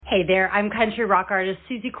Hey there, I'm country rock artist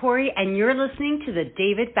Susie Corey, and you're listening to the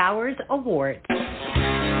David Bowers Awards. And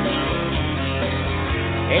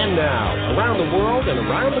now, around the world and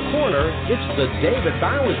around the corner, it's the David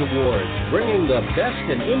Bowers Awards, bringing the best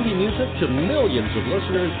in indie music to millions of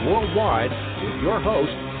listeners worldwide with your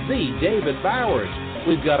host, the David Bowers.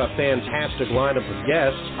 We've got a fantastic lineup of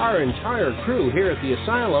guests, our entire crew here at the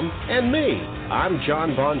Asylum, and me. I'm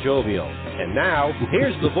John Bon Jovial. And now,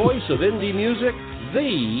 here's the voice of indie music,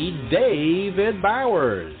 the David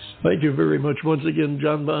Bowers. Thank you very much once again,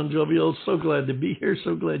 John Bon Jovial. So glad to be here.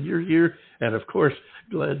 So glad you're here. And, of course,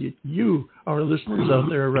 glad that you, our listeners out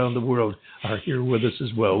there around the world, are here with us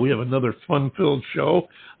as well. We have another fun-filled show,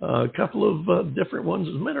 a couple of different ones.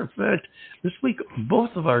 As a matter of fact, this week,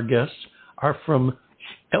 both of our guests are from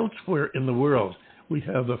elsewhere in the world. We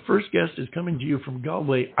have the first guest is coming to you from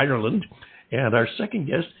Galway, Ireland, and our second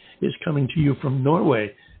guest is coming to you from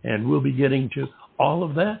Norway. And we'll be getting to all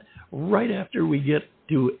of that right after we get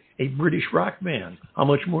to a British rock band. How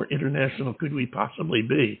much more international could we possibly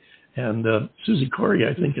be? And Susie Corey,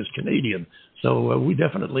 I think, is Canadian. So we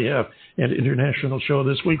definitely have an international show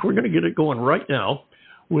this week. We're going to get it going right now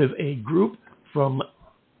with a group from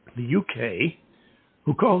the UK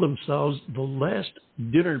who call themselves The Last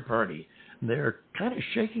Dinner Party. They're kind of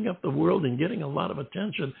shaking up the world and getting a lot of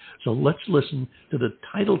attention. So let's listen to the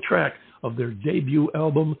title track of their debut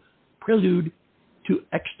album, Prelude to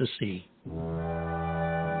Ecstasy.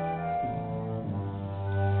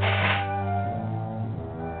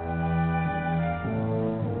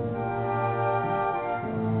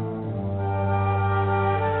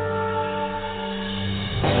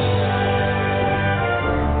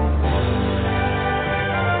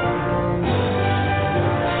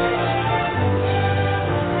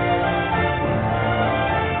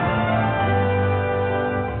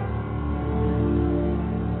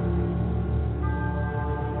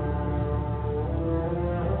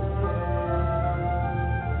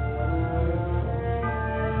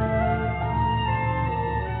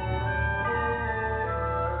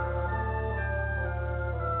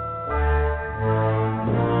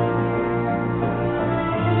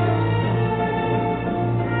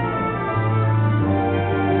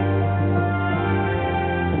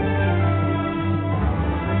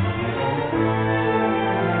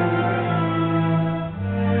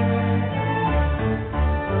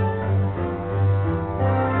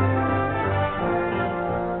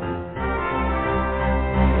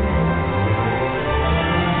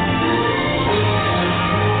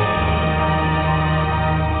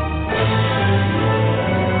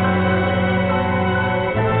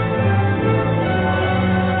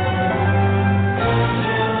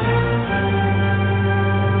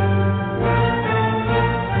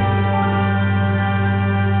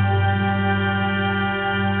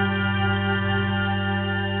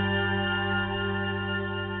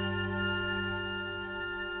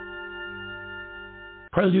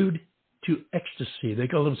 Prelude to Ecstasy. They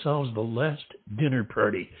call themselves The Last Dinner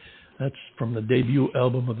Party. That's from the debut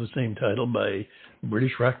album of the same title by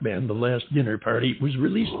British rock band, The Last Dinner Party. It was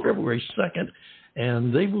released February 2nd,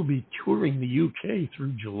 and they will be touring the UK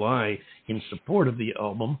through July in support of the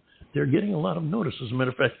album. They're getting a lot of notice. As a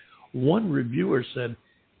matter of fact, one reviewer said,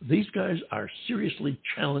 these guys are seriously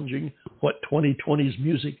challenging what 2020's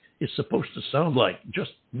music is supposed to sound like.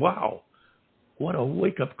 Just wow. What a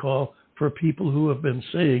wake-up call for people who have been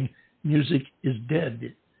saying music is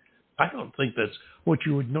dead. I don't think that's what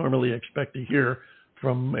you would normally expect to hear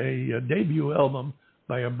from a debut album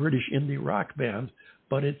by a British indie rock band,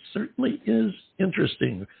 but it certainly is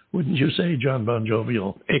interesting, wouldn't you say, John Bon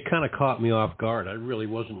Jovial? It kind of caught me off guard. I really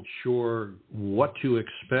wasn't sure what to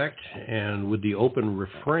expect, and with the open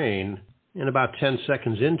refrain, and about 10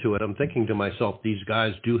 seconds into it, I'm thinking to myself, these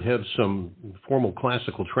guys do have some formal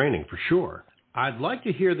classical training for sure. I'd like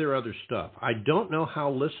to hear their other stuff. I don't know how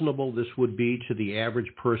listenable this would be to the average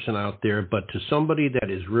person out there, but to somebody that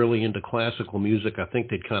is really into classical music, I think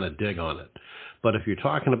they'd kind of dig on it. But if you're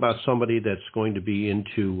talking about somebody that's going to be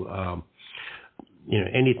into,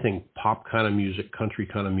 anything pop kind of music, country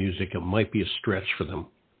kind of music, it might be a stretch for them.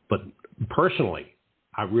 But personally,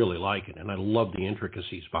 I really like it, and I love the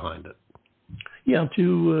intricacies behind it. Yeah,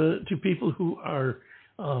 to people who are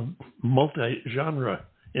multi-genre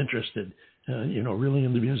interested, really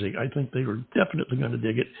into music, I think they were definitely going to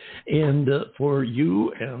dig it. And for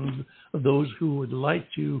you and those who would like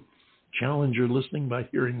to challenge your listening by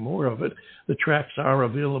hearing more of it, the tracks are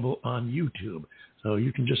available on YouTube. So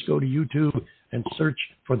you can just go to YouTube and search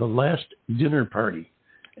for The Last Dinner Party.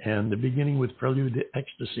 And beginning with Prelude to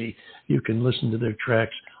Ecstasy, you can listen to their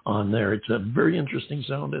tracks on there. It's a very interesting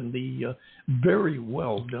sound and very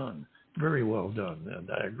well done. very well done, and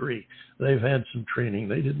I agree. They've had some training.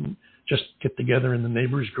 They didn't just get together in the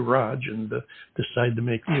neighbor's garage and decide to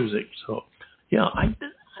make music. So, yeah, I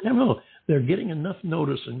don't know. They're getting enough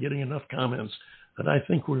notice and getting enough comments that I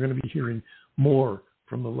think we're going to be hearing more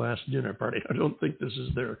from the last dinner party. I don't think this is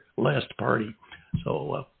their last party.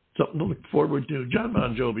 So, something to look forward to. John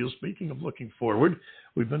Bon Jovial, speaking of looking forward,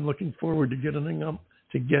 we've been looking forward to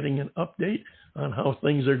getting an update on how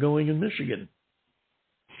things are going in Michigan.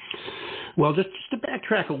 Well, just to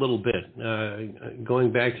backtrack a little bit,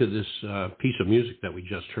 going back to this piece of music that we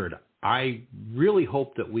just heard, I really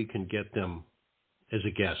hope that we can get them as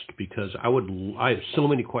a guest, because I have so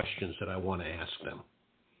many questions that I want to ask them.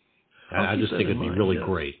 I just think it'd be really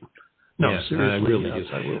great. No, yes, seriously, I really yes,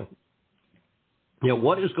 do. I will. Yeah,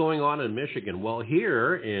 what is going on in Michigan? Well,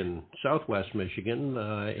 here in southwest Michigan,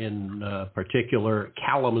 in particular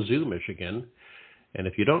Kalamazoo, Michigan, and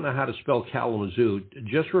if you don't know how to spell Kalamazoo,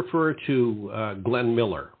 just refer to Glenn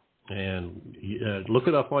Miller and look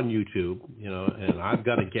it up on YouTube. And I've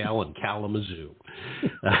got a gal in Kalamazoo.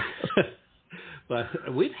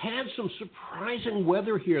 But we've had some surprising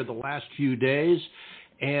weather here the last few days,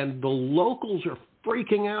 and the locals are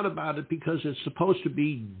freaking out about it because it's supposed to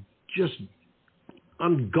be just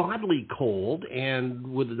ungodly cold and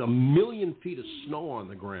with 1 million feet of snow on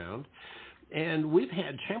the ground. And we've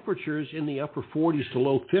had temperatures in the upper 40s to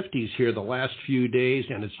low 50s here the last few days,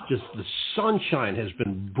 and it's just the sunshine has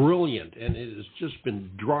been brilliant, and it has just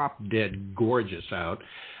been drop-dead gorgeous out.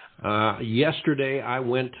 Yesterday, I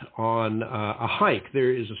went on a hike.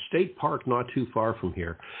 There is a state park not too far from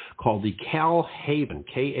here called the Cal Haven,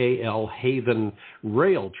 K-A-L Haven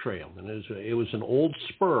Rail Trail. And it was an old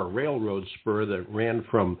spur, a railroad spur that ran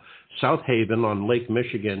from South Haven on Lake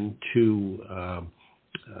Michigan to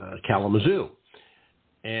Kalamazoo.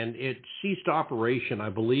 And it ceased operation,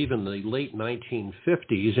 I believe, in the late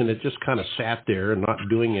 1950s, and it just kind of sat there and not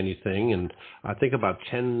doing anything. And I think about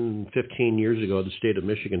 10, 15 years ago, the state of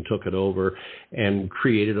Michigan took it over and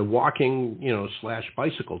created a walking, /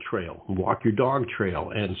 bicycle trail, walk your dog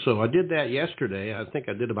trail. And so I did that yesterday. I think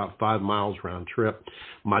I did about 5 miles round trip.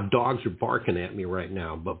 My dogs are barking at me right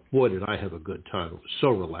now, but boy, did I have a good time. It was so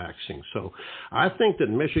relaxing. So I think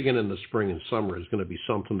that Michigan in the spring and summer is going to be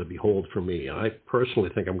something to behold for me. I personally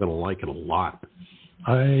think I'm going to like it a lot.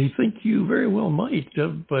 I think you very well might,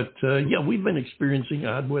 but we've been experiencing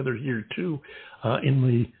odd weather here too. In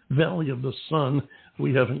the Valley of the Sun,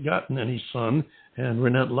 we haven't gotten any sun, and we're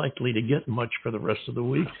not likely to get much for the rest of the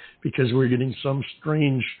week because we're getting some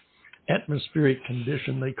strange atmospheric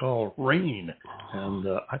condition they call rain. And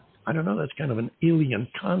I don't know, that's kind of an alien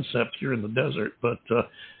concept here in the desert, but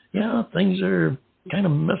things are kind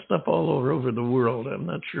of messed up all over the world. I'm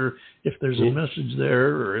not sure if there's a message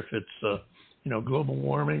there or if it's global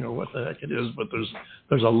warming or what the heck it is, but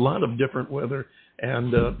there's a lot of different weather.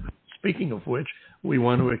 And speaking of which, we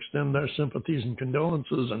want to extend our sympathies and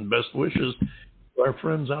condolences and best wishes to our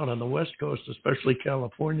friends out on the West Coast, especially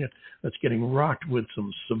California, that's getting rocked with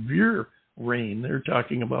some severe rain. They're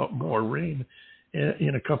talking about more rain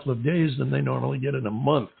in a couple of days than they normally get in a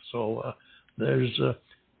month. So there's a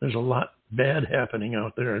lot bad happening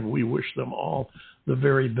out there, and we wish them all the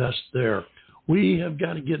very best there. We have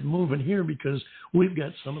got to get moving here because we've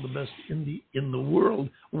got some of the best in the world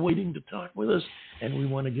waiting to talk with us, and we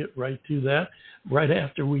want to get right to that right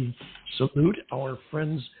after we salute our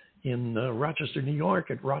friends in Rochester, New York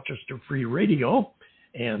at Rochester Free Radio.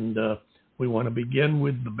 And we want to begin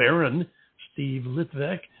with the Baron, Steve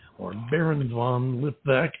Litvak, or Baron von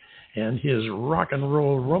Litvak, and his Rock and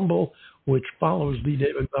Roll Rumble, which follows the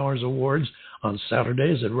David Bowers Awards on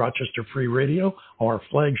Saturdays at Rochester Free Radio, our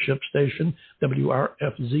flagship station,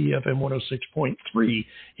 WRFZ FM 106.3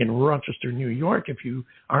 in Rochester, New York. If you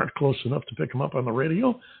aren't close enough to pick them up on the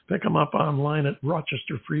radio, pick them up online at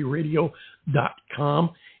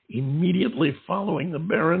rochesterfreeradio.com. Immediately following the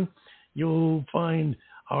Baron, you'll find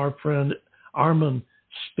our friend Armin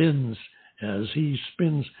Spins as he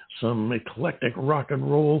spins some eclectic rock and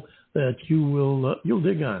roll that you'll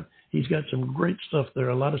dig on. He's got some great stuff there,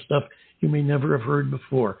 a lot of stuff you may never have heard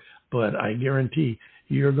before, but I guarantee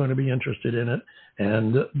you're going to be interested in it.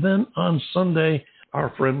 And then on Sunday,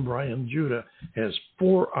 our friend Brian Judah has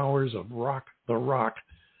 4 hours of Rock the Rock.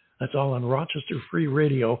 That's all on Rochester Free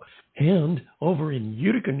Radio. And over in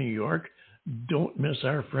Utica, New York, don't miss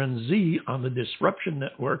our friend Z on the Disruption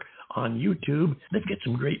Network on YouTube. They've got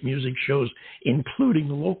some great music shows, including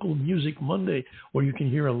Local Music Monday, where you can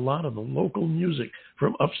hear a lot of the local music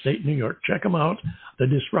from upstate New York. Check them out, the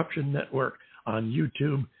Disruption Network on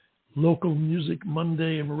YouTube, Local Music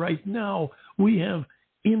Monday. And right now, we have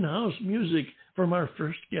in-house music from our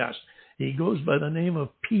first guest. He goes by the name of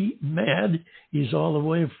pMad. He's all the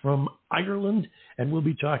way from Ireland, and we'll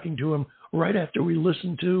be talking to him right after we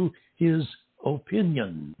listen to his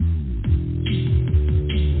opinion.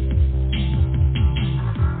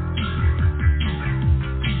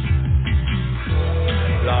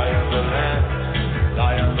 Lie on the left,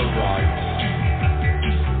 lie on the right.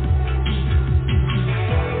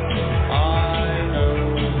 I know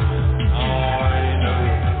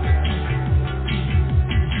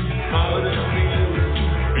how to feel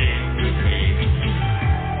being with me.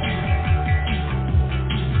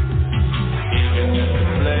 Even if the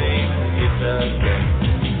flame is a game,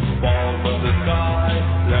 fall from the sky,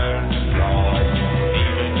 learn to fly.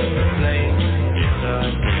 Even if the flame is a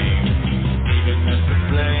game, even if the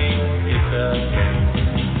flame is a game.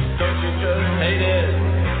 Don't you just hate it?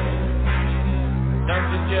 Don't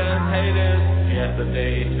you just hate it?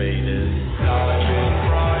 Yesterday faded. Life is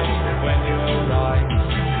right when you're right.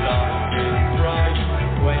 Life is right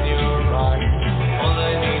when you're right. All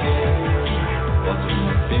I need is what's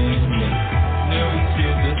within me. No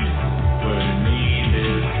excuses were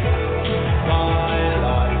needed. My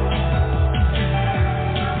life.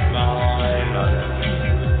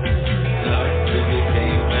 Life is a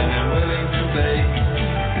game and I'm willing to play.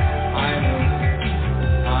 I know.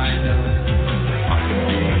 I can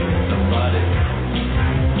be somebody.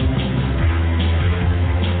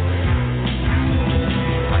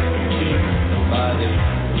 I can be somebody.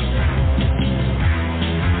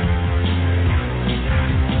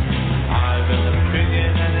 I've an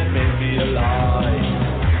opinion and it may be a lie.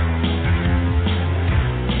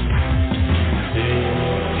 Did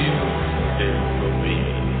you stand for me?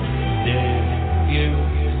 Did you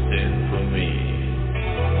stand for me?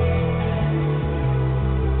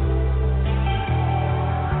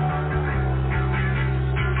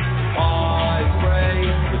 I pray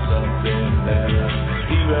for something better,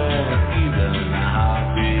 even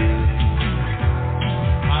happy.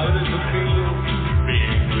 How does it feel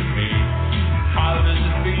being with me? How does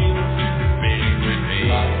it feel being with me?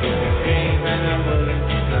 Life is a game and I'm willing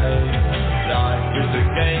to play. Life is a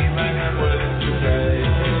game and I'm willing to play.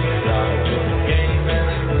 Life is a game and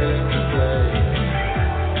I'm willing to play.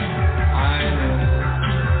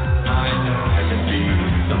 I know I can be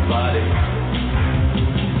somebody.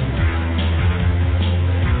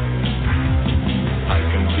 I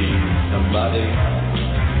can be somebody.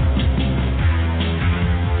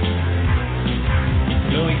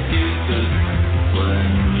 No excuses when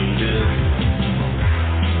needed.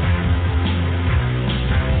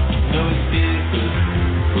 No excuses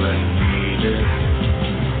when needed.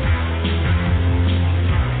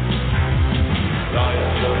 Lie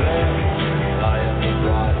on the left, lie on the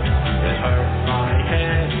right. It hurts my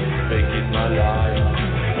head, making my life.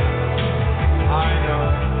 I know.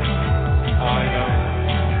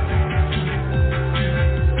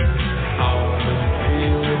 How does it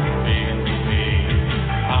feel being with me?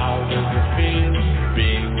 How does it feel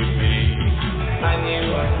being with me? I knew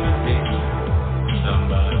I could be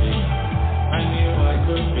somebody. I knew I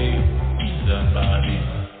could be somebody.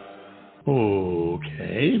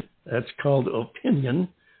 Okay, that's called Opinion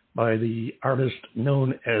by the artist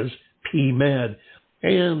known as pMad.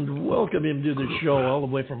 And welcome him to the show all the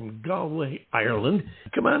way from Galway, Ireland.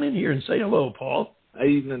 Come on in here and say hello, Paul.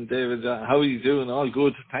 Evening, David. How are you doing? All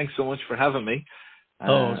good. Thanks so much for having me.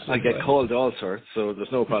 So I get called all sorts, so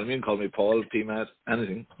there's no problem. You can call me Paul, pMad,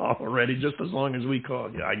 anything. Already, just as long as we call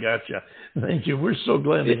you. I got you. Thank you. We're so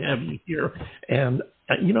glad to have you here. And,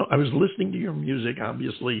 I was listening to your music,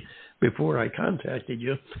 obviously, before I contacted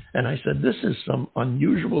you, and I said, this is some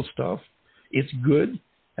unusual stuff. It's good,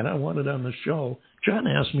 and I want it on the show. John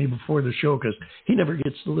asked me before the show, because he never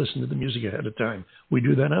gets to listen to the music ahead of time. We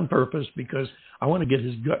do that on purpose because I want to get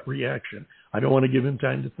his gut reaction. I don't want to give him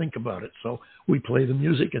time to think about it. So we play the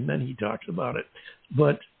music, and then he talks about it.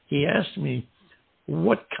 But he asked me,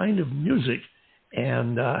 what kind of music?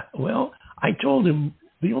 And, I told him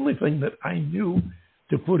the only thing that I knew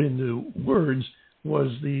to put into words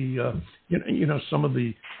was the, some of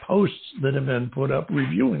the posts that have been put up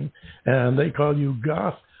reviewing, and they call you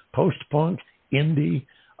goth, post-punk, indie.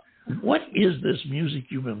 What is this music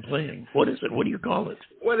you've been playing? What is it? What do you call it?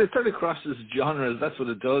 Well, it sort of crosses genres. That's what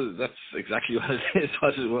it does. That's exactly what it is.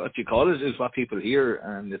 What you call it is what people hear,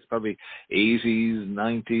 and it's probably 80s,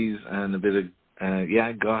 90s, and a bit of,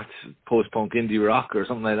 goth, post-punk, indie rock or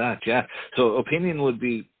something like that, yeah. So Opinion would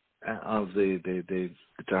be of the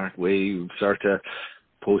dark wave, sort of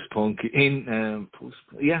post-punk, in around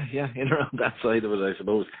that side of it, I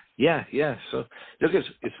suppose. Yeah. So look,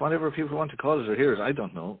 it's whatever people want to call it or hear it. I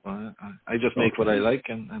don't know. I just make what I like,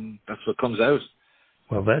 and that's what comes out.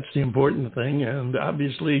 Well, that's the important thing, and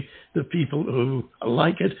obviously the people who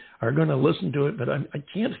like it are going to listen to it, but I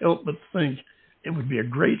can't help but think it would be a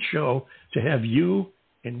great show to have you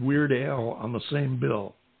and Weird Al on the same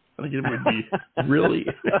bill. I think it would be really...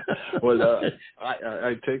 Well,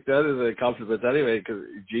 I take that as a compliment anyway, because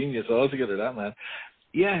genius altogether, that man.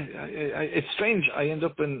 Yeah, it's strange. I end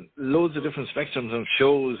up in loads of different spectrums of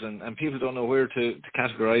shows, and people don't know where to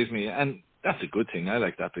categorize me, and that's a good thing. I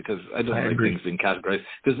like that, because I don't like things being categorized,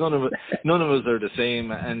 because none of us are the same,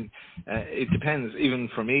 and it depends. Even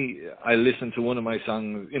for me, I listen to one of my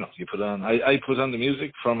songs, you put on, I put on the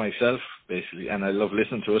music for myself, basically, and I love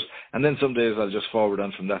listening to it, and then some days I'll just forward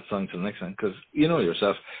on from that song to the next one, because you know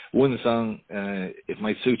yourself, one song, it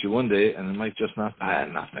might suit you one day, and it might just not,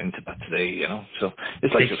 I'm not into that today, so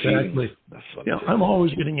it's like exactly. That's what I'm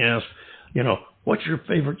always getting asked, what's your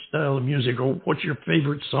favorite style of music, or what's your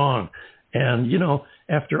favorite song? And,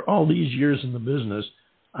 after all these years in the business,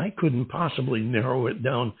 I couldn't possibly narrow it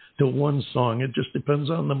down to one song. It just depends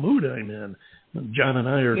on the mood I'm in. John and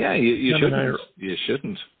I are... Yeah, you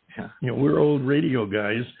shouldn't. Yeah. We're old radio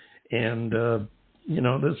guys, and,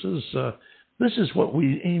 this is what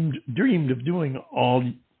we dreamed of doing all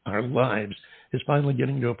our lives, is finally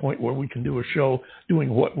getting to a point where we can do a show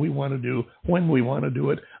doing what we want to do, when we want to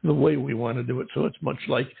do it, the way we want to do it. So it's much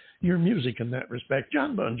like your music in that respect.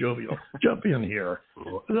 John Bon Jovial, jump in here.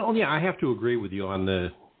 Well, yeah, I have to agree with you on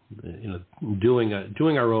the doing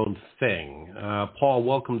our own thing. Paul,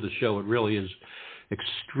 welcome to the show. It really is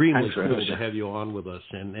extremely cool to have you on with us,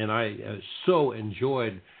 and I so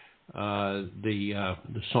enjoyed the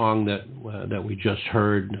song that we just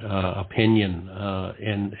heard, Opinion,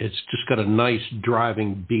 and it's just got a nice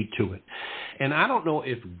driving beat to it. And I don't know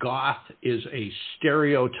if goth is a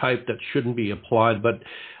stereotype that shouldn't be applied, but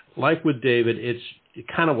like with David, it's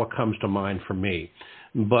kind of what comes to mind for me.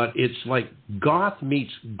 But it's like goth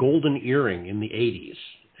meets Golden Earring in the 80s.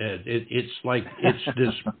 It's like it's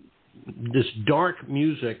this dark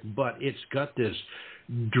music, but it's got this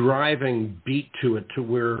driving beat to it, to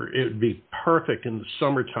where it would be perfect in the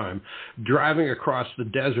summertime, driving across the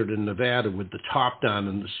desert in Nevada with the top down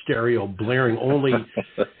and the stereo blaring. Only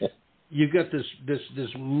you got this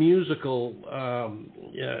musical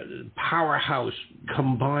powerhouse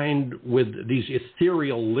combined with these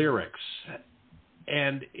ethereal lyrics,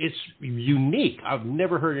 and it's unique. I've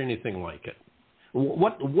never heard anything like it.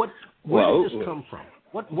 Where did this come from?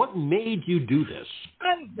 What made you do this?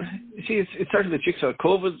 See, it started the Jigsaw.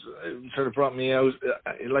 COVID sort of brought me out,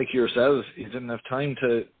 like yourselves. You didn't have time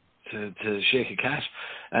to shake a cat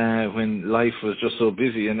when life was just so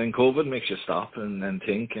busy, and then COVID makes you stop and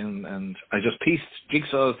think, and I just pieced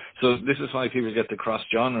Jigsaw. So this is why people get the cross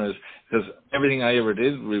genres, because everything I ever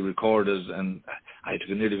did we recorded, and I had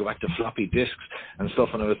to nearly go back to floppy disks and stuff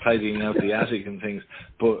when I was tidying out the attic and things.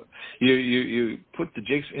 But you put the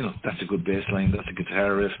jigs, that's a good bass line, that's a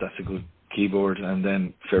guitar riff, that's a good keyboard, and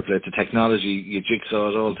then fair play to technology, you jigsaw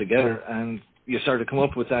it all together, and you start to come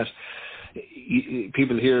up with that.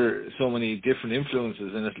 People hear so many different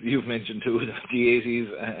influences, and you've mentioned too the 80s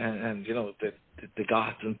and the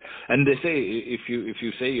goth, and they say if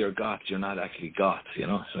you say you're goth, you're not actually goth,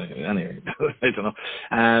 So anyway, I don't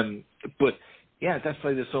know, but yeah, that's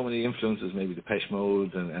why there's so many influences, maybe the Depeche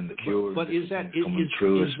Mode and the Cure. But is that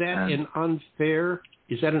an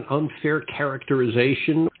unfair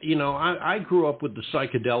characterization? I grew up with the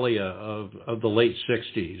psychedelia of the late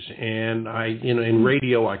 60s, and in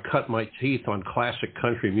radio I cut my teeth on classic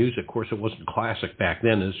country music. Of course, it wasn't classic back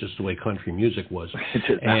then. It's just the way country music was.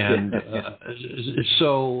 And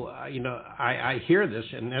so, I hear this,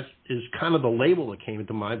 and that is kind of the label that came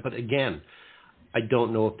into mind. But again, I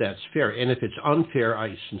don't know if that's fair. And if it's unfair,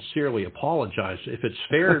 I sincerely apologize. If it's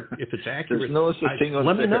fair, if it's accurate, there's no such thing.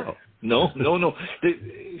 Let me know. No.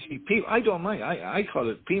 I don't mind. I call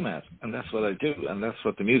it pMad, and that's what I do, and that's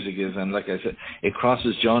what the music is. And like I said, it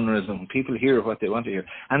crosses genres, and people hear what they want to hear.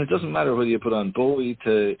 And it doesn't matter whether you put on Bowie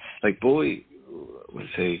Bowie, we'll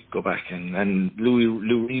say, go back, and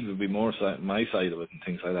Lou Reed would be more my side of it, and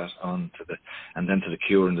things like that, and then to the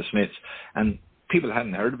Cure and the Smiths. And people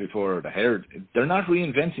hadn't heard it before, or they're not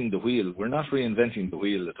reinventing the wheel. We're not reinventing the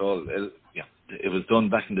wheel at all. It was done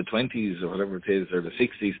back in the 20s or whatever it is, or the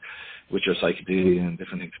 60s, which are psychedelia and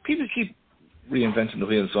different things. People keep reinventing the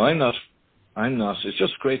wheel, so I'm not. It's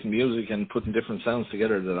just creating music and putting different sounds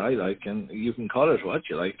together that I like, and you can call it what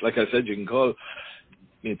you like. Like I said, you can call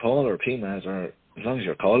me Paul or pMad or As long as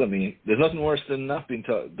you're calling me, there's nothing worse than not being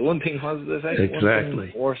talked. The one thing positive, Exactly.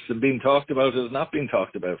 One thing worse than being talked about is not being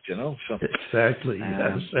talked about. So exactly.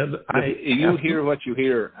 Yes. And you hear what you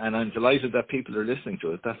hear, and I'm delighted that people are listening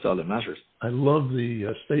to it. That's all that matters. I love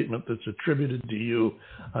the statement that's attributed to you.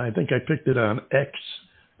 I think I picked it on X.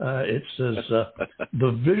 It says,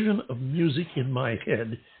 "The vision of music in my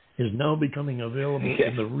head is now becoming available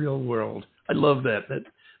in the real world." I love that.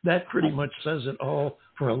 That pretty much says it all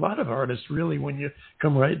for a lot of artists, really, when you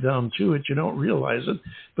come right down to it. You don't realize it,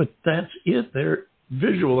 but that's it. They're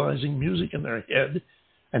visualizing music in their head,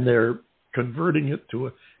 and they're converting it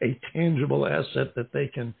to a tangible asset that they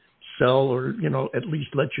can sell or, at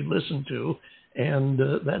least let you listen to. And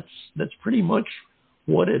that's pretty much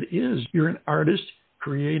what it is. You're an artist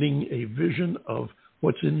creating a vision of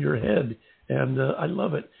what's in your head, and I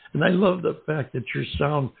love it. And I love the fact that your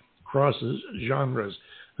sound crosses genres.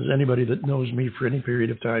 As anybody that knows me for any period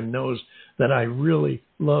of time knows that I really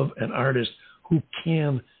love an artist who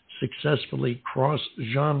can successfully cross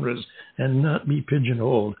genres and not be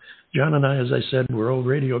pigeonholed. John and I, as I said, we're old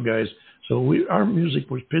radio guys, so our music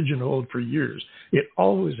was pigeonholed for years. It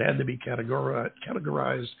always had to be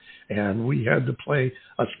categorized, and we had to play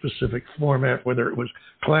a specific format, whether it was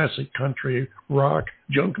classic, country, rock,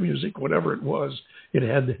 junk music, whatever it was. It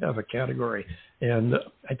had to have a category, and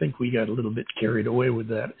I think we got a little bit carried away with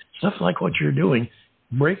that. Stuff like what you're doing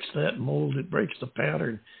breaks that mold, it breaks the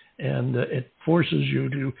pattern, and it forces you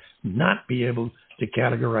to not be able to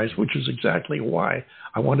categorize, which is exactly why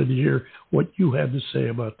I wanted to hear what you had to say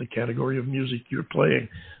about the category of music you're playing.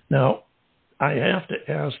 Now, I have to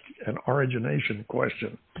ask an origination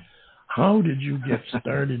question. How did you get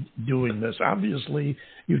started doing this? Obviously,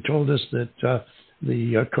 you told us that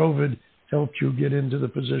the COVID helped you get into the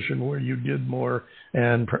position where you did more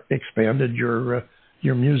and expanded your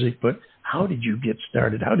music, but how did you get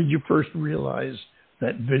started? How did you first realize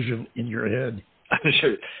that vision in your head? I'm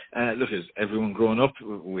sure. Look, as everyone growing up,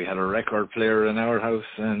 we had a record player in our house,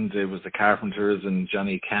 and it was the Carpenters and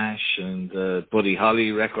Johnny Cash and Buddy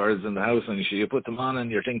Holly records in the house, and you put them on and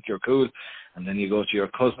you think you're cool, and then you go to your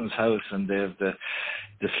cousin's house and they have the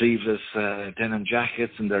sleeveless denim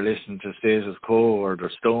jackets and they're listening to Status Quo or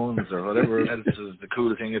their Stones or whatever else was the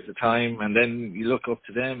cool thing at the time, and then you look up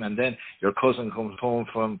to them, and then your cousin comes home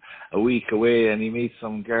from a week away and he meets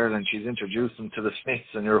some girl and she's introduced him to the Smiths,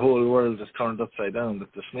 and your whole world is turned upside down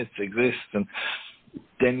that the Smiths exist, and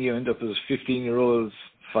then you end up as 15-year-olds,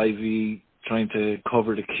 5e, trying to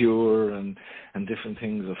cover The Cure and different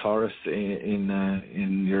things, the Forest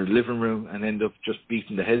in your living room, and end up just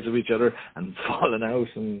beating the heads of each other and falling out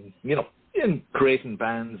and, and creating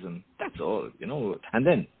bands, and that's all, And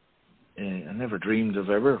then I never dreamed of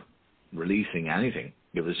ever releasing anything.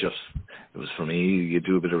 It was for me, you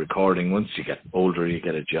do a bit of recording. Once you get older, you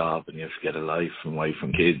get a job and you have to get a life and wife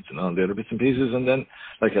and kids and all the other bits and pieces. And then,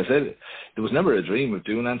 like I said, there was never a dream of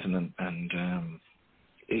doing anything, and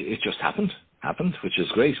it just happened, which is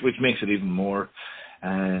great, which makes it even more.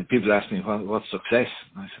 People ask me, what's success?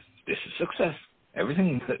 I said, this is success.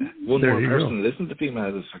 Everything, one more person listens to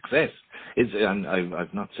pMad is success. And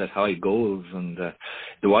I've not set high goals. And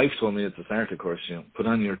the wife told me at the start, of course, put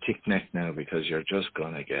on your thick neck now because you're just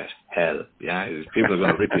going to get hell. Yeah, people are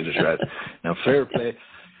going to rip you to shreds. Now, fair play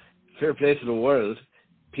to the world.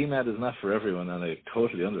 pMad is not for everyone, and I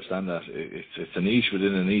totally understand that. It's a niche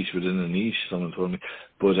within a niche within a niche, someone told me.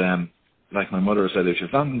 But like my mother said, if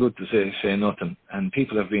you've nothing good to say nothing. And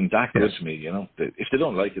people have been that good to me, If they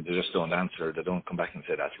don't like it, they just don't answer. They don't come back and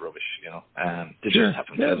say that's rubbish, They just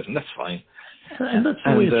haven't said it, and that's fine. And that's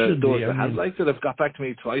the way it should those be. that have liked it have got back to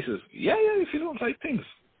me twice as, if you don't like things.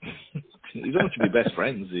 You don't have to be best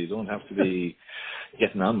friends. You don't have to be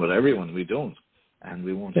getting on with everyone. We don't. And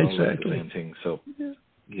we won't all like the same thing. So...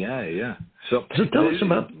 Yeah. So tell us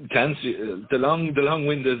about the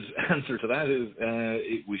long-winded answer to that is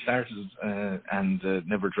we started and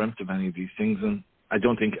never dreamt of any of these things, and I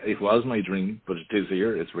don't think it was my dream, but it is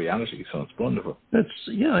here. It's reality, so it's wonderful.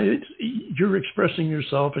 You're expressing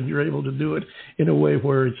yourself, and you're able to do it in a way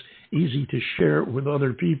where it's easy to share it with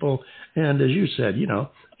other people. And as you said, you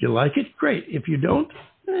like it, great. If you don't,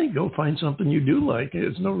 go find something you do like.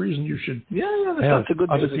 There's no reason you should have a good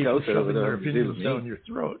other people shoving their opinions down your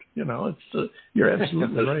throat. You're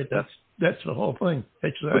absolutely right. That's the whole thing.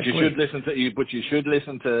 Exactly. But you should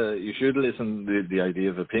listen to the idea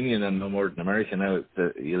of opinion, and no more than America now.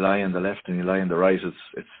 You lie on the left and you lie on the right.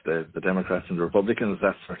 It's the Democrats and the Republicans.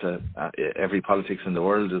 That's sort of every politics in the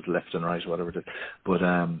world is left and right, whatever it is. But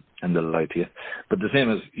and they'll lie to you. But the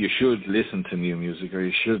same as you should listen to new music, or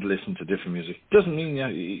you should listen to different music. Doesn't mean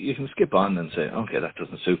you can skip on and say, okay, that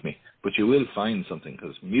doesn't suit me. But you will find something,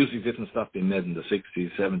 because music didn't stop being made in the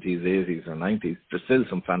 60s, 70s, 80s, or 90s. There's still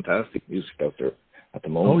some fantastic music out there at the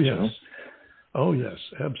moment. Oh, yes. You know? Oh, yes,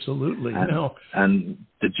 absolutely. And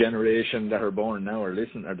the generation that are born now or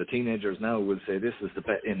the teenagers now will say this is the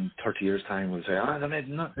best. In 30 years' time, will say,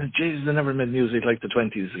 they never made music like the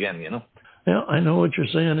 20s again, you know? Yeah, I know what you're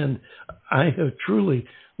saying, and I have truly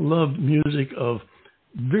loved music of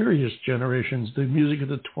various generations, the music of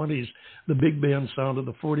the 20s, the big band sound of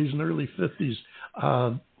the 40s and early 50s.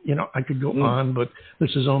 I could go on, but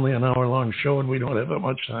this is only an hour-long show, and we don't have that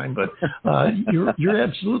much time. But you're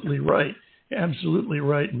absolutely right. Absolutely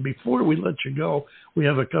right. And before we let you go, we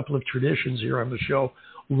have a couple of traditions here on the show.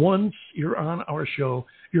 Once you're on our show,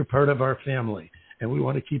 you're part of our family, and we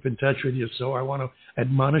want to keep in touch with you. So I want to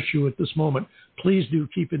admonish you at this moment. Please do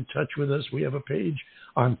keep in touch with us. We have a page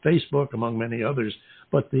on Facebook, among many others,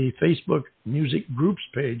 but the Facebook Music Groups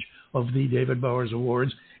page of the David Bowers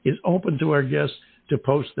Awards is open to our guests to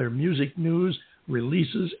post their music news,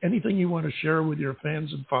 releases, anything you want to share with your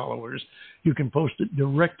fans and followers. You can post it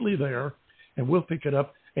directly there, and we'll pick it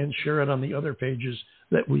up and share it on the other pages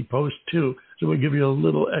that we post too. So we'll give you a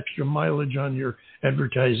little extra mileage on your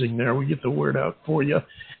advertising there. We get the word out for you.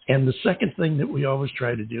 And the second thing that we always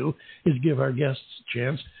try to do is give our guests a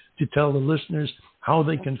chance to tell the listeners how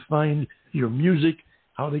they can find your music,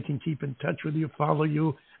 how they can keep in touch with you, follow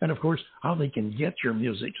you, and of course, how they can get your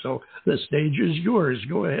music. So the stage is yours.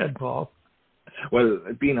 Go ahead, Paul. Well,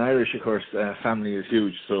 being Irish, of course, family is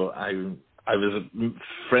huge. So I was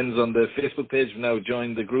friends on the Facebook page, now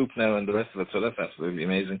joined the group now and the rest of it, so that's absolutely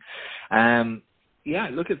amazing.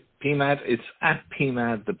 Look at pMad. It's at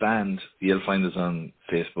pMad, the band. You'll find us on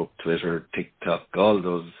Facebook, Twitter, TikTok, all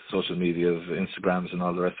those social medias, Instagrams and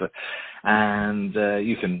all the rest of it. And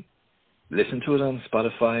you can listen to it on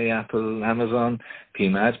Spotify, Apple, Amazon,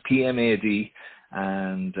 pMad, pMad,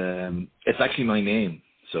 and it's actually my name.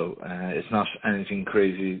 So it's not anything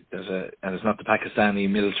crazy. And it's not the Pakistani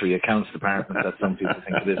military accounts department that some people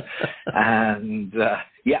think it is. And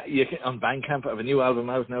you can, on Bandcamp, I have a new album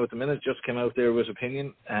out now at the minute. Just came out there with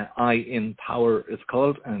Opinion. I in Power, it's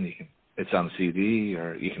called, and it's on CD,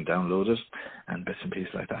 or you can download it and bits and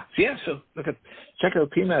pieces like that. So check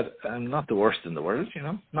out pMad. I'm not the worst in the world,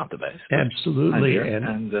 not the best. Absolutely.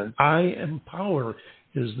 And I Am Power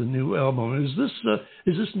is the new album. Is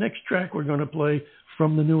this next track we're going to play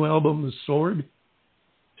from the new album, The Sword?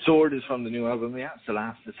 Sword is from the new album, yeah.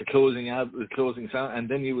 It's the closing album, the closing sound, and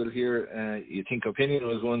then you will hear, you think Opinion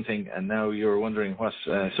was one thing, and now you're wondering what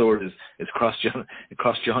Sword is. It's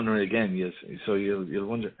cross-genre again, yes. So you'll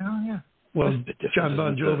wonder, oh yeah. Well, John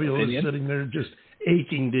Bon Jovi is sitting there just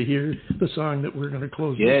aching to hear the song that we're going to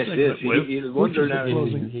close this segment with. You'll wonder now.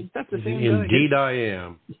 That's the same Indeed I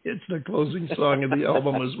am. It's the closing song of the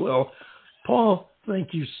album as well. Paul,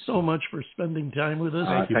 thank you so much for spending time with us.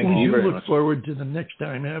 Thank you very much. We look forward to the next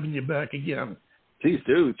time having you back again. Please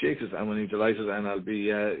do, Jesus. I'm really delighted, and I'll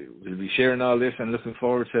be we'll be sharing all this and looking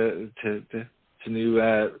forward to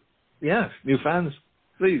new new fans.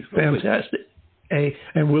 Please, fantastic.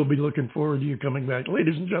 And we'll be looking forward to you coming back,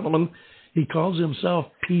 ladies and gentlemen. He calls himself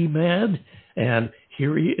pMad, and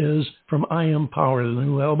here he is from I Am Power, the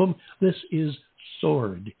new album. This is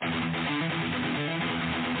Sword.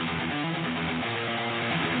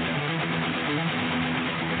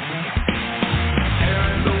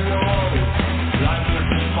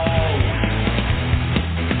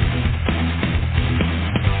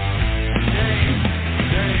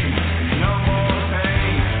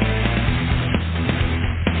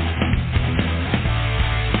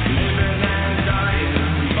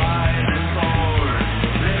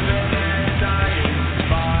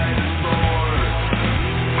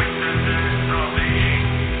 With the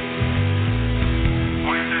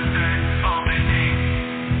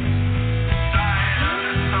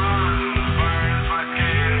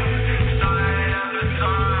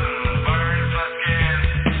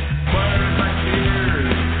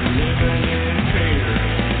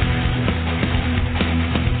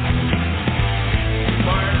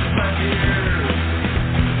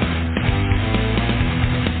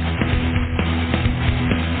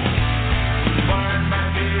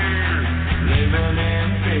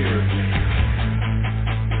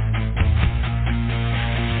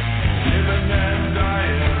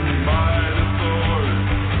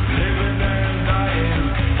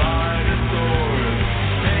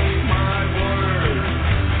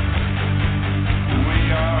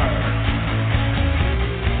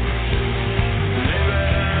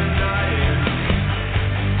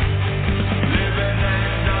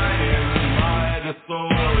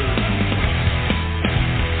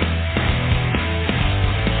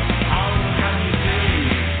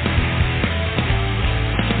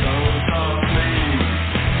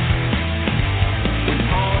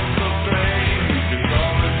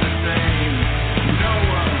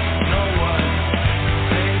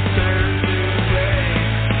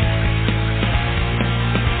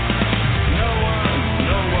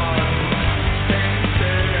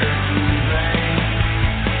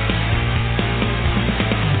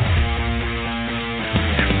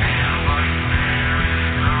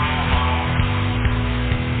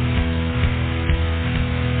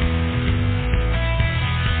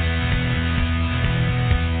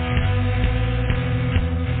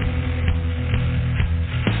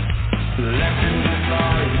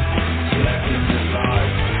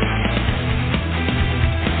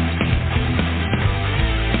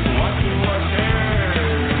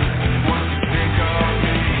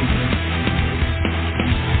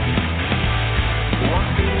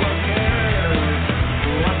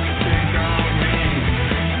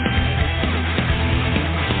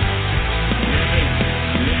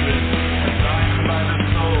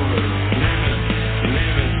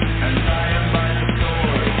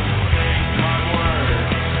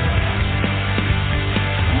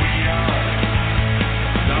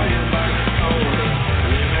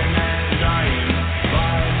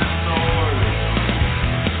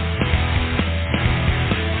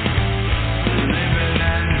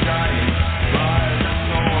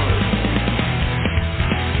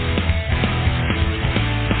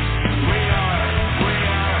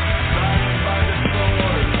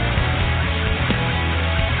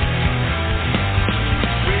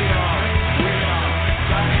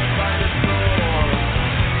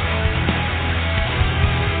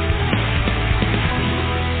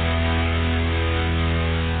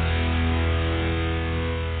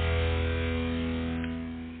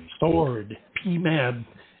Sword, pMad.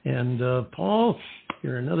 And Paul,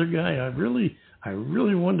 you're another guy. I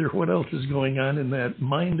really wonder what else is going on in that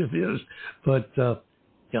mind of his. But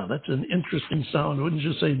yeah, that's an interesting sound, wouldn't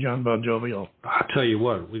you say, John Bon Jovial? I'll tell you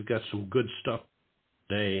what, we've got some good stuff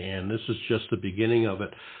today, and this is just the beginning of it.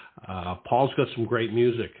 Paul's got some great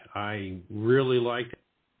music. I really liked it.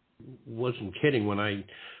 Wasn't kidding when I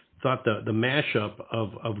thought the mashup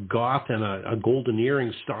of goth and a golden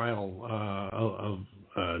earring style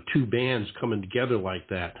of two bands coming together like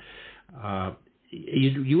that.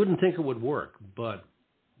 You wouldn't think it would work, but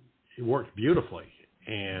it worked beautifully.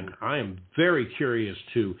 And I am very curious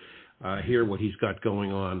to hear what he's got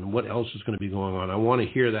going on, what else is going to be going on. I want to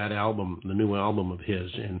hear that album, the new album of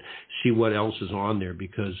his, and see what else is on there.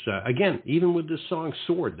 Because, again, even with this song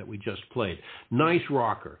Sword that we just played, nice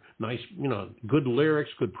rocker, nice, good lyrics,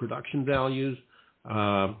 good production values.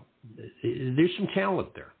 There's some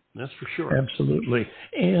talent there. That's for sure. Absolutely.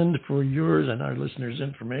 And for yours and our listeners'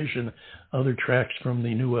 information, other tracks from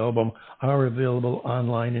the new album are available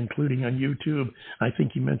online, including on YouTube. I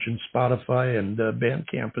think you mentioned Spotify and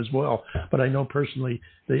Bandcamp as well, but I know personally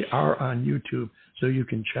they are on YouTube, so you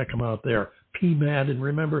can check them out there. pMad, and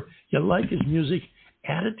remember, you like his music,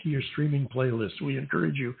 add it to your streaming playlist. We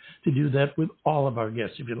encourage you to do that with all of our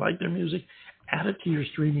guests. If you like their music, add it to your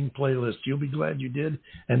streaming playlist. You'll be glad you did,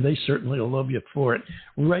 and they certainly will love you for it.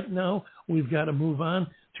 Right now, we've got to move on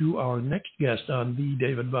to our next guest on the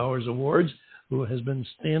David Bowers Awards, who has been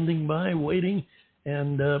standing by, waiting,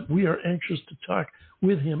 and we are anxious to talk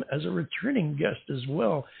with him as a returning guest as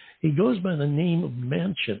well. He goes by the name of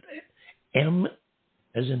mAncient, M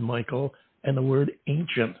as in Michael, and the word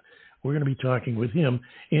ancient. We're going to be talking with him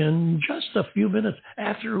in just a few minutes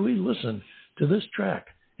after we listen to this track.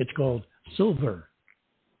 It's called Silver.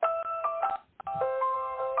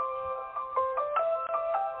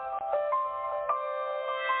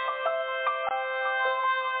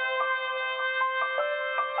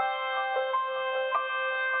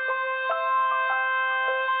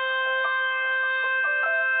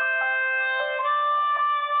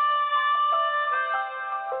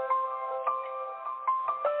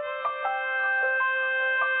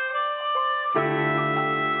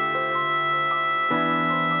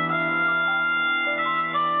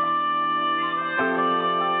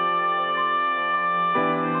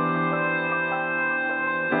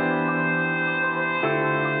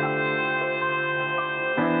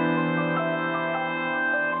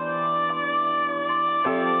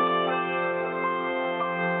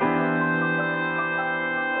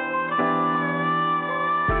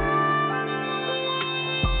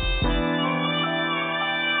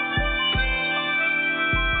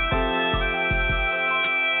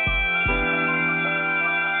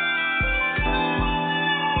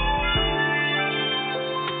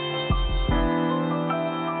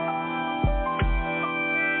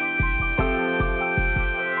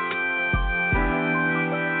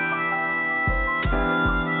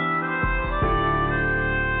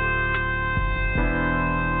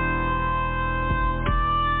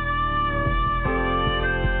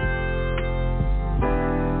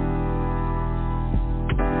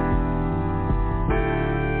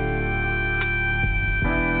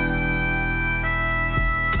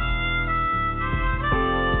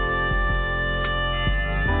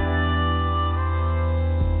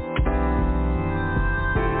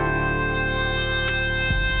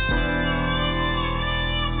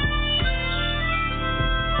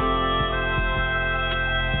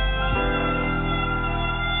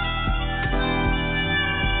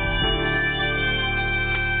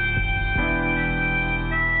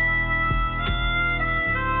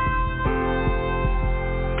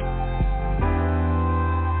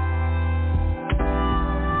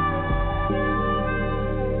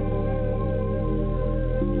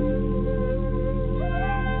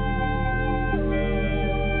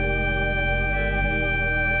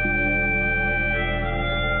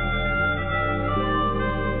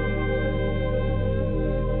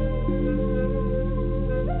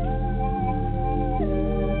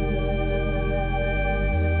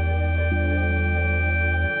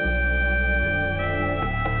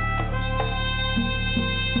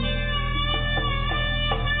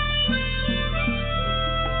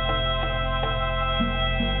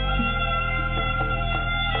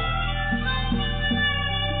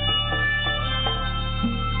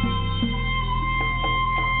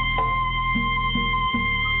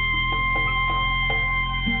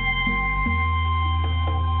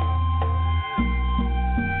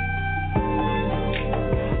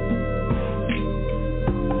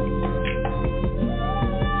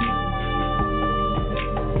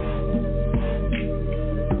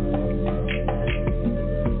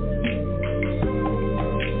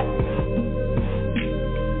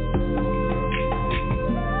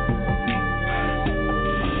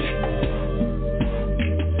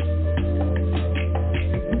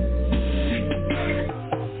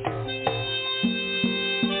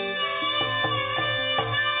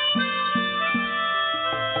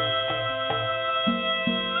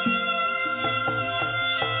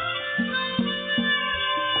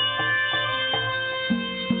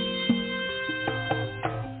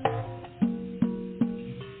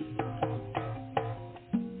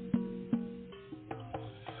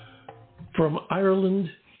 from Ireland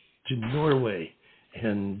to Norway.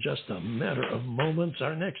 In just a matter of moments,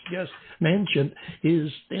 our next guest, mAncient, is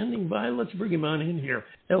standing by. Let's bring him on in here.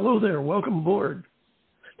 Hello there. Welcome aboard.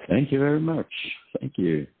 Thank you very much. Thank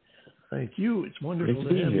you. Thank you. It's wonderful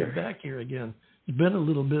to have you back here again. It's been a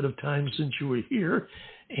little bit of time since you were here,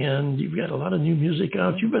 and you've got a lot of new music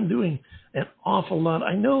out. You've been doing an awful lot.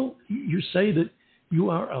 I know you say that you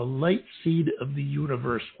are a light seed of the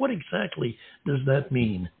universe. What exactly does that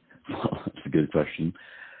mean? Well, that's a good question.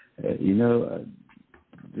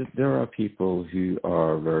 There are people who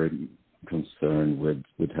are very concerned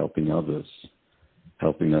with helping others,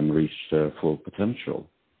 helping them reach their full potential.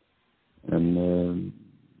 And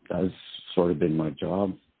that's sort of been my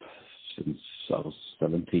job since I was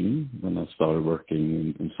 17 when I started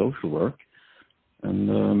working in social work.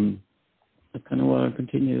 And that's kind of what I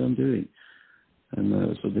continued on doing.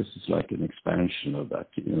 And so this is like an expansion of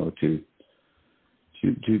that,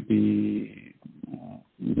 to be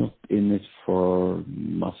not in it for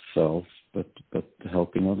myself, but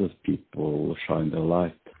helping other people shine their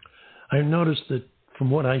light. I've noticed that from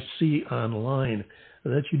what I see online,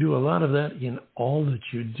 that you do a lot of that in all that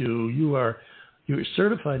you do. You're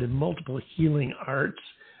certified in multiple healing arts.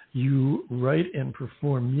 You write and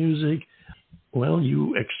perform music. Well,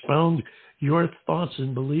 you expound your thoughts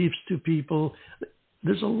and beliefs to people.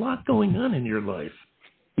 There's a lot going on in your life.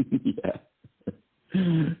 Yeah.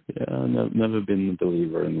 I've never been a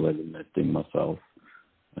believer in limiting myself.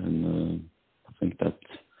 And I think that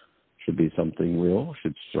should be something we all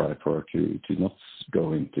should strive for, to not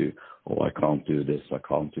go into, I can't do this, I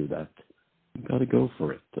can't do that. You've got to go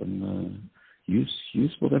for it and use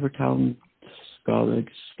whatever talent God has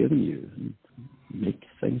given you and make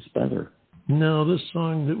things better. Now, this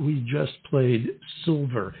song that we just played,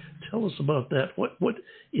 Silver, tell us about that. What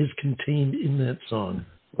is contained in that song?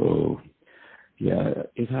 Oh, yeah,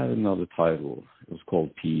 it had another title. It was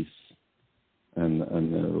called Peace, and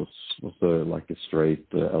it was like a straight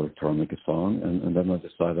electronic song. And then I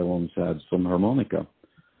decided I wanted to add some harmonica,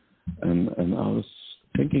 and I was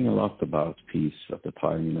thinking a lot about peace at the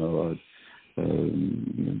time.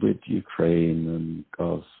 With Ukraine and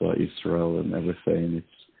Gaza, Israel, and everything,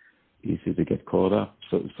 it's easy to get caught up.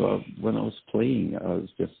 So when I was playing, I was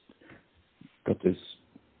just got this.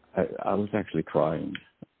 I was actually crying.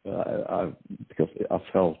 Because I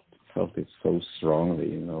felt it so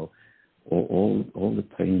strongly, all the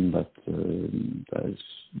pain that is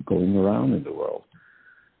going around in the world,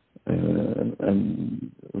 and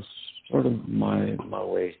it was sort of my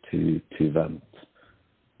way to vent,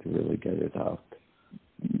 to really get it out.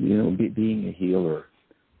 Being a healer,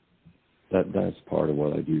 that's part of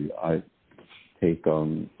what I do. I take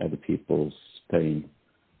on other people's pain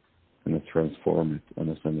and I transform it and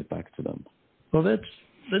I send it back to them. Well, that's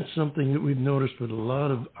something that we've noticed with a lot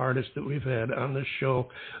of artists that we've had on the show.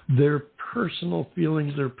 Their personal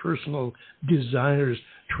feelings, their personal desires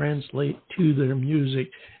translate to their music.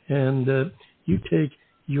 And you take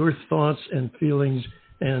your thoughts and feelings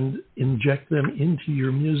and inject them into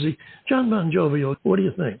your music. John Bon Jovi, what do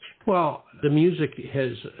you think? Well, the music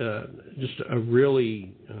has just a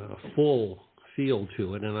really full feel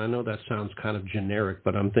to it, and I know that sounds kind of generic,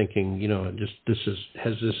 but I'm thinking,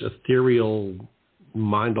 has this ethereal,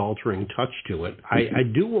 mind-altering touch to it. I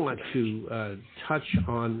do want to touch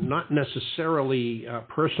on not necessarily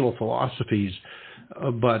personal philosophies,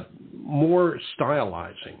 but more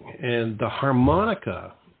stylizing. And the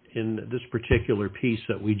harmonica in this particular piece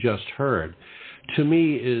that we just heard, to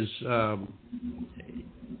me, is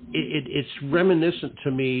it's reminiscent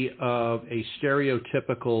to me of a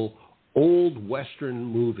stereotypical old Western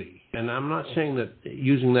movie. And I'm not saying that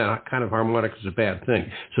using that kind of harmonica is a bad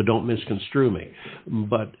thing, so don't misconstrue me.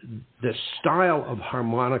 But the style of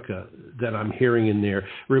harmonica that I'm hearing in there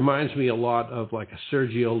reminds me a lot of like a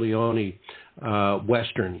Sergio Leone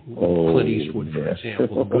Western, Clint Eastwood, for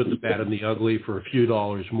example, The Good, the Bad, and the Ugly for a few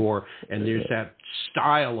dollars more. And there's that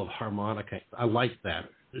style of harmonica. I like that.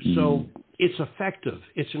 So it's effective.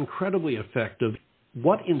 It's incredibly effective.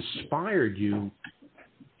 What inspired you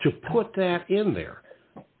to put that in there?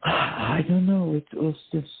 I don't know. It was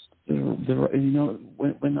just,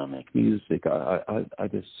 when I make music, I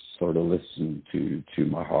just sort of listen to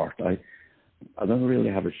my heart. I don't really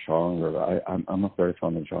have a genre. I'm not very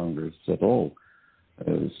fond of genres at all.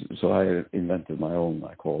 So I invented my own.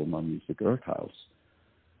 I call my music Earth House,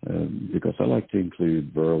 because I like to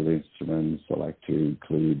include world instruments. I like to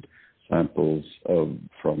include samples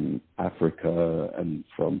from Africa and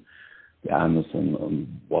from the Amazon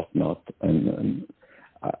and whatnot, and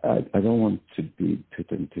I don't want to be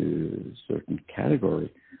put into a certain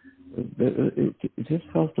category. It just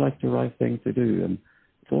felt like the right thing to do, and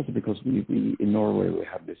also because we in Norway we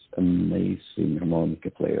have this amazing harmonica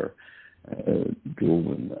player,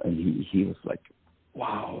 Gulven, and he was like,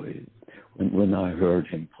 wow. When I heard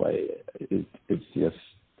him play, it just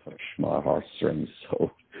touched my heartstrings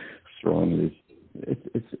so strongly.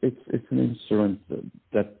 It's an instrument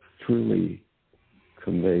that truly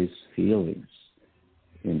conveys feelings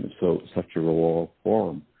in such a raw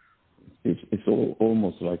form. It's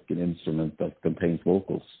almost like an instrument that contains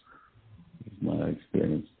vocals. Is my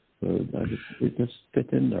experience. So it just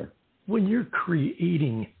fit in there. When you're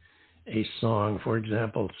creating a song, for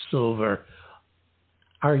example, Silver,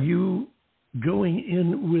 are you going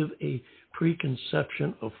in with a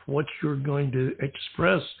preconception of what you're going to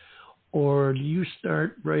express, or do you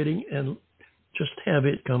start writing and just have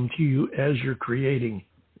it come to you as you're creating?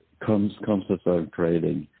 Comes as I'm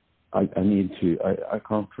creating. I need to. I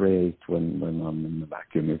can't create when I'm in the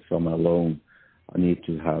vacuum. If I'm alone, I need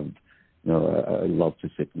to have. I love to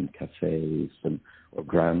sit in cafes or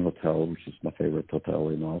Grand Hotel, which is my favorite hotel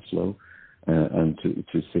in Oslo, and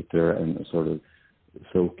to sit there and sort of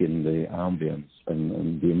soak in the ambience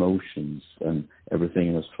and the emotions and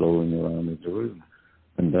everything that's flowing around in the room,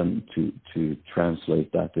 and then to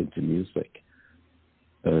translate that into music.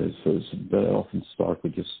 So I often start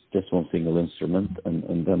with just one single instrument,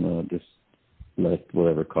 and then just let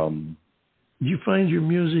whatever come. Do you find your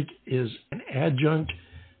music is an adjunct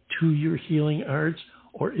to your healing arts,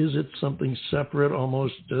 or is it something separate,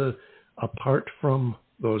 almost apart from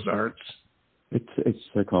those arts? It's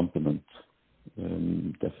a complement,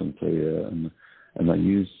 definitely, and I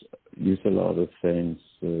use a lot of things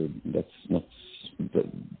that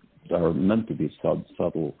are meant to be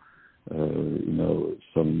subtle.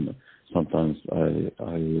 Sometimes I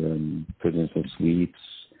put in some sweeps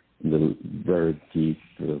in the very deep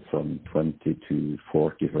from 20 to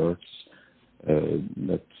 40 hertz.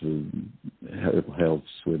 That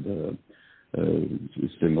helps with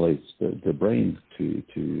stimulates the brain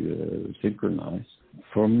to synchronize.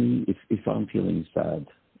 For me, if I'm feeling sad,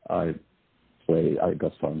 I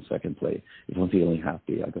got some second play. If I'm feeling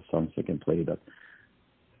happy, I got some second play that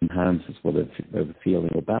enhances what the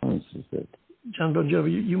feeling or balances it. John Bon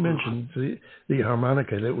Jovi, you mentioned the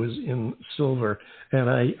harmonica that was in Silver, and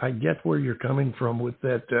I get where you're coming from with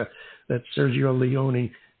that Sergio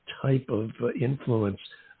Leone type of influence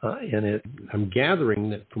in it. I'm gathering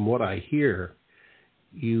that from what I hear,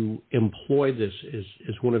 you employ this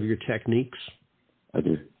as one of your techniques. I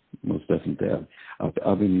do, most definitely.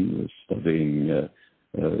 I've been studying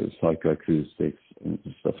psychoacoustics and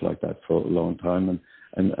stuff like that for a long time,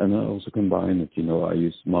 and I also combine it. I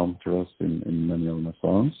use mantras in many of my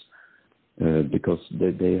songs because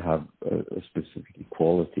they have a specific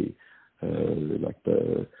quality, like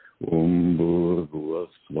the Om Bhurvuvah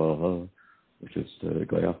Swaha, which is the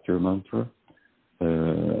Gayatri mantra,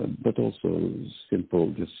 but also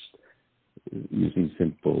simple, just using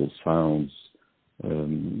simple sounds.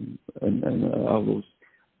 And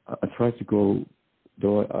I try to go,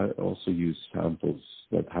 though I also use samples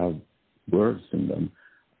that have words in them,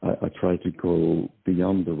 I try to go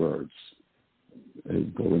beyond the words,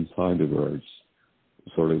 go inside the words,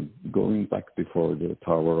 sort of going back before the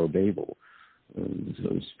Tower of Babel, so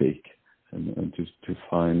to speak, and to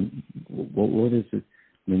find what is it.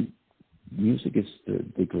 I mean, music is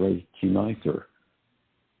the great uniter.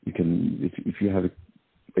 You can, if you have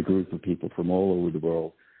a group of people from all over the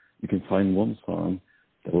world, you can find one song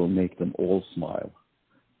that will make them all smile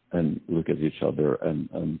and look at each other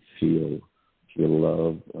and feel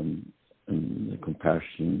love and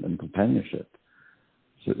compassion and companionship.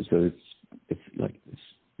 So it's like this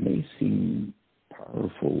amazing,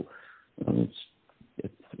 powerful.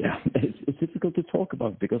 It's difficult to talk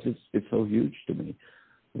about because it's so huge to me.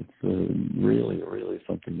 It's really, really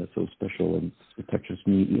something that's so special, and it touches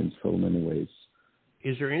me in so many ways.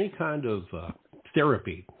 Is there any kind of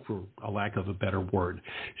therapy, for a lack of a better word,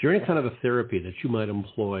 is there any kind of a therapy that you might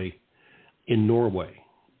employ in Norway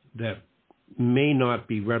that may not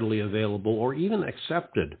be readily available or even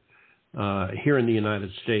accepted here in the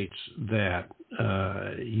United States that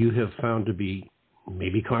you have found to be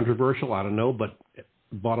maybe controversial, I don't know, but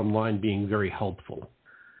bottom line being very helpful?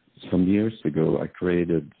 Some years ago, I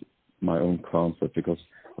created my own concept because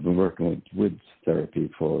I've been working with therapy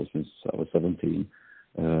since I was 17,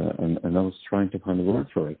 and I was trying to find a word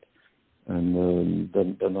for it. And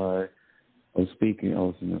then I was speaking. I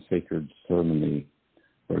was in a sacred ceremony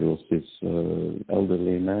where there was this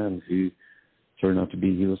elderly man who turned out to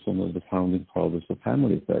be, he was one of the founding fathers of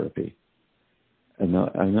family therapy. And I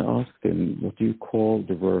asked him, what do you call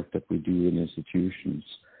the work that we do in institutions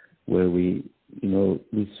where we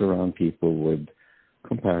surround people with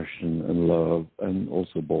compassion and love, and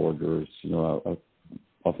also borders. I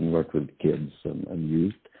often work with kids and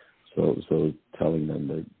youth, so telling them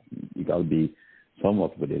that you got to be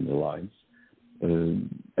somewhat within the lines, and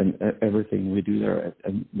everything we do there.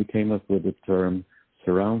 And we came up with the term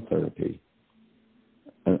surround therapy,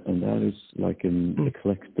 and that is like an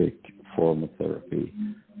eclectic form of therapy,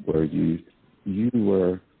 where you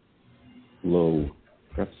were low,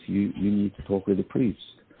 perhaps you need to talk with a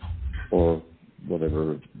priest, or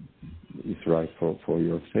whatever is right for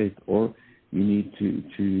your faith, or you need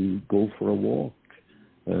to go for a walk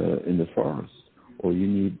in the forest, or you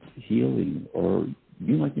need healing, or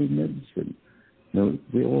you might need medicine.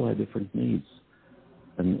 We all have different needs,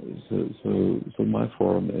 and so my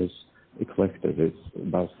forum is eclectic. It's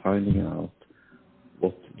about finding out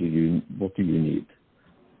what do you need,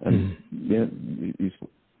 and you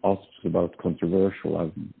asked about controversial.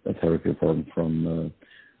 I'm a therapy forum from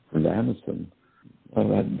the Amazon.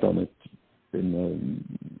 I've done it in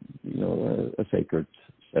a sacred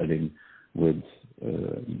setting with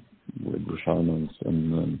the shamans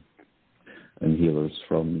and healers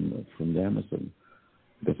from the Amazon,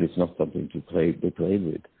 but it's not something to play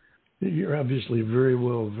with. You're obviously very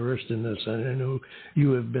well versed in this, and I know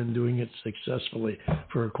you have been doing it successfully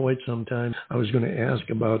for quite some time. I was going to ask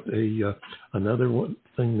about another one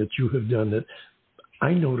thing that you have done that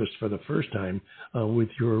I noticed for the first time with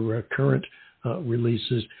your current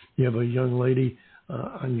releases. You have a young lady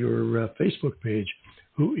on your Facebook page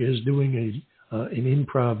who is doing an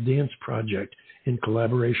improv dance project in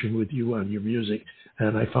collaboration with you on your music,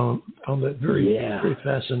 and I found that very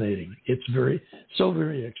fascinating. It's very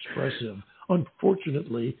expressive.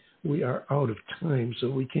 Unfortunately, we are out of time, so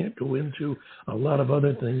we can't go into a lot of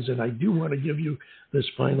other things, and I do want to give you this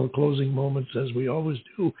final closing moments, as we always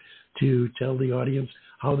do, to tell the audience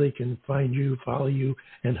how they can find you, follow you,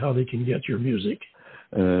 and how they can get your music.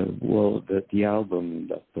 Well, the album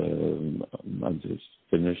that I just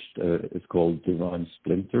finished is called Divine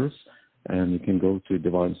Splinters, and you can go to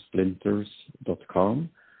divinesplinters.com,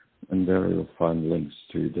 and there you'll find links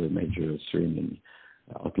to the major streaming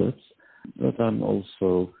outlets. But I'm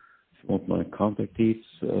also, if you want my contact details,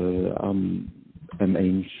 I'm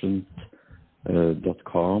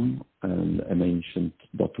mAncient.com and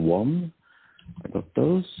mAncient.one. I got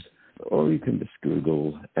those. Or you can just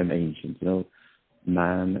Google mAncient,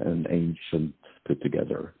 man and ancient put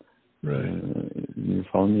together. Right. You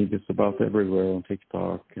find me just about everywhere on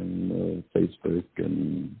TikTok and Facebook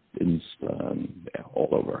and Insta and all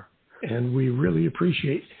over. And we really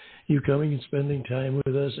appreciate you coming and spending time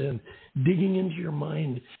with us and digging into your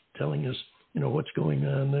mind, telling us, what's going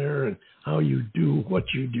on there and how you do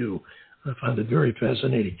what you do. I found it very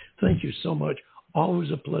fascinating. Thank you so much. Always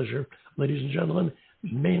a pleasure. Ladies and gentlemen,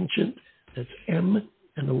 mAncient, that's M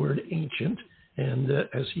and the word ancient. And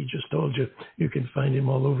as he just told you, you can find him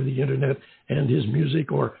all over the internet and his music,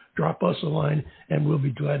 or drop us a line and we'll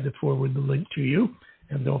be glad to forward the link to you.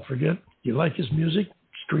 And don't forget, you like his music,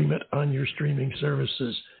 stream it on your streaming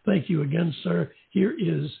services. Thank you again, sir. Here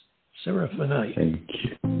is Seraphinite. Thank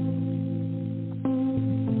you.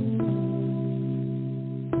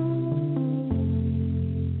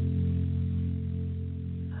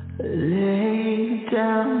 Lay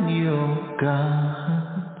down your guns.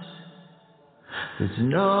 There's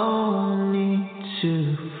no need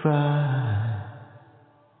to fight.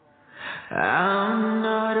 I'm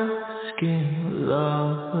not asking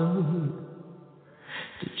love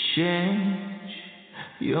to change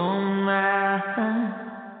your mind.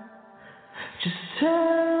 Just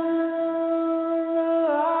turn the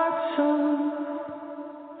lights on.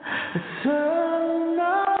 Turn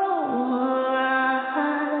the lights.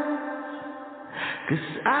 'Cause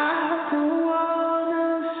I don't wanna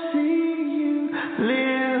see you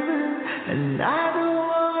living, and I don't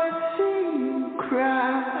wanna see you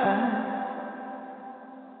cry.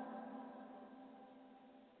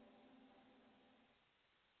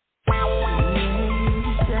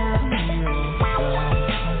 Lay down your guard.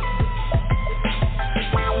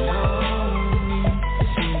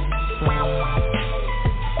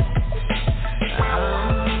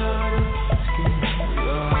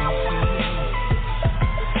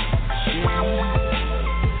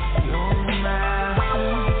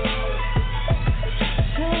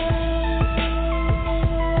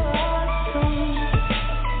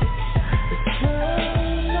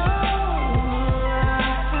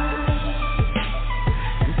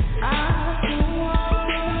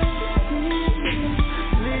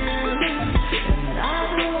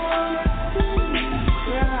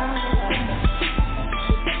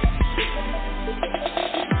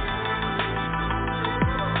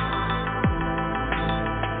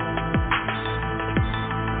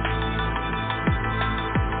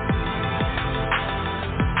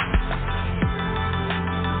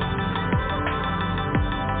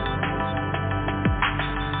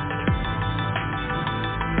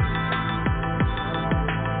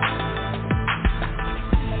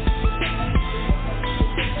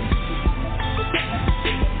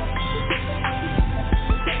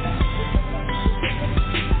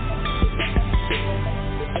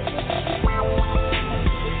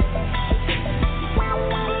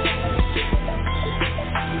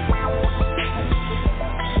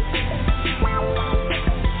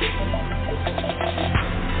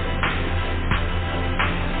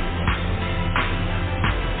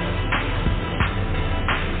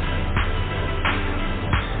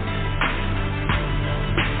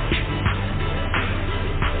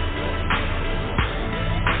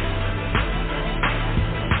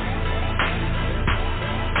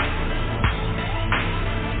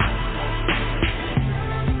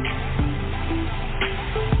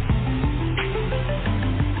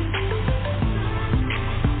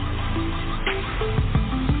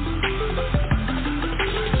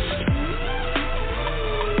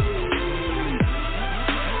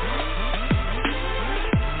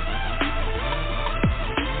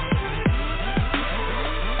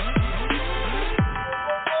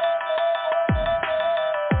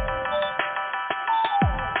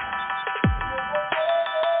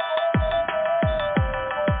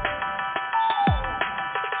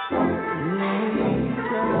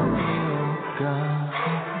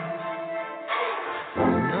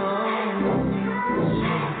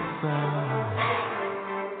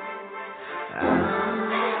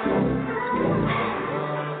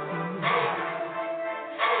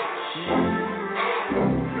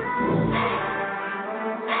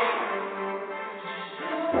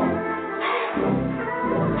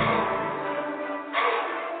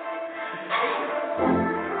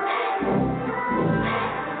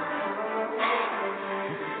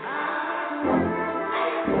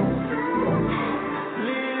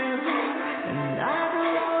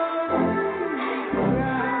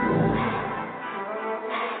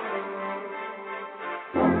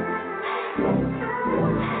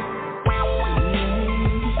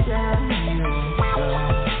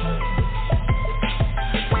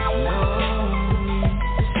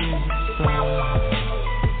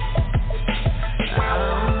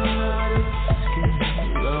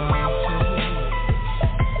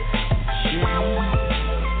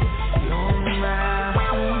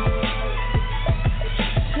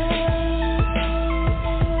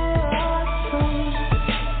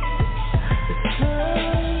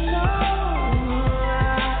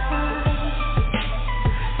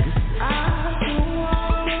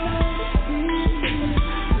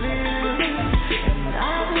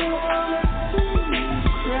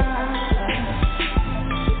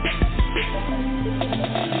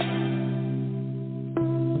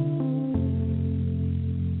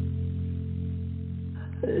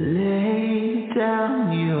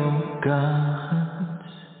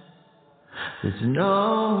 There's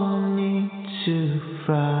no need to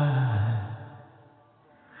fry.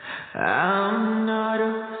 I'm not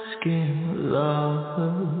asking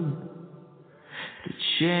love to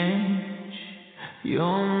change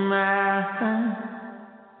your mind.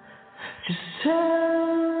 Just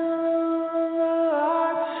turn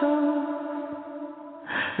lights,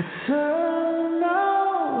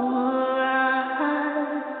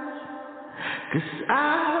 'cause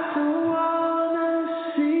I don't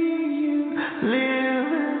wanna see you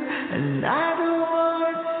living, and I don't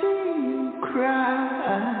wanna see you cry.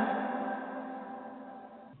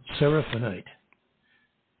 Seraphonite.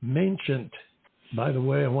 mAncient. By the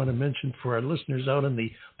way, I want to mention for our listeners out in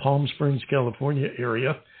the Palm Springs, California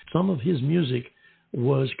area, some of his music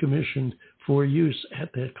was commissioned for use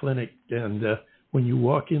at that clinic. And when you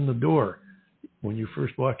walk in the door, when you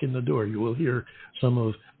first walk in the door, you will hear some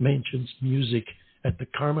of mAncient's music at the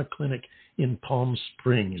Karma Clinic in Palm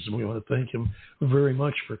Springs. And we want to thank him very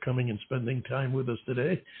much for coming and spending time with us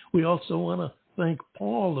today. We also want to thank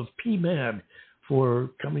Paul of pMad for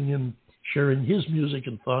coming in, sharing his music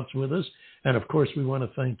and thoughts with us. And, of course, we want to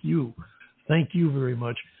thank you. Thank you very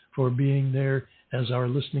much for being there as our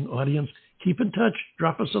listening audience. Keep in touch.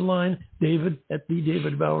 Drop us a line, David at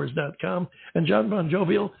TheDavidBowers.com. And John Bon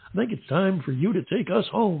Jovial, I think it's time for you to take us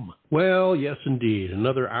home. Well, yes, indeed.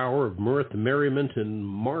 Another hour of mirth, merriment, and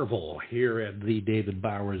marvel here at the David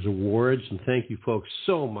Bowers Awards. And thank you, folks,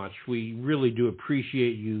 so much. We really do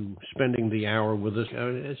appreciate you spending the hour with us.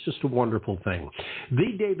 It's just a wonderful thing.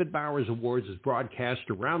 The David Bowers Awards is broadcast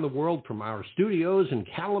around the world from our studios in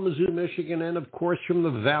Kalamazoo, Michigan, and, of course, from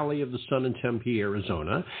the Valley of the Sun in Tempe,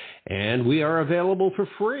 Arizona. And we are available for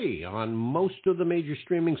free on most of the major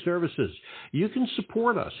streaming services. You can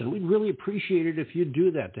support us, and we'd really appreciate it if you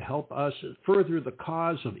do that to help us further the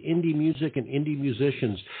cause of indie music and indie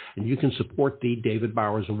musicians. And you can support the David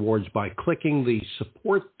Bowers Awards by clicking the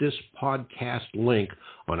Support This Podcast link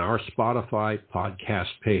on our Spotify podcast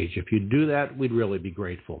page. If you do that, we'd really be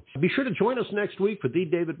grateful. Be sure to join us next week for the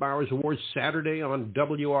David Bowers Awards Saturday on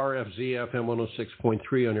WRFZ FM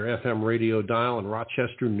 106.3 on your FM radio dial in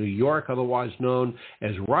Rochester, New York, otherwise known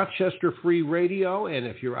as Rochester Free Radio. And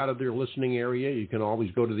if you're out of their listening area, you can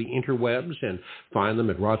always go to the interwebs and find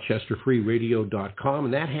them at rochesterfreeradio.com.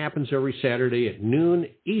 And that happens every Saturday at noon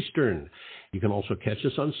Eastern. You can also catch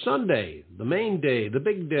us on Sunday, the main day, the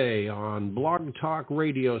big day, on Blog Talk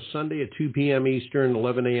Radio Sunday at 2 p.m. Eastern,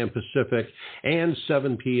 11 a.m. Pacific, and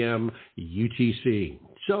 7 p.m. UTC.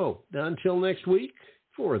 So, until next week,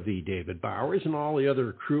 for the David Bowers and all the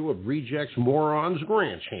other crew of rejects, morons,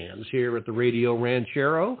 ranch hands here at the Radio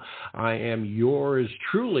Ranchero, I am yours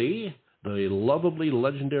truly, the lovably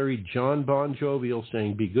legendary John Bon Jovial,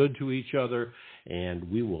 saying be good to each other, and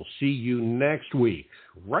we will see you next week,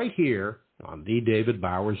 right here on the David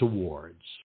Bowers Awards.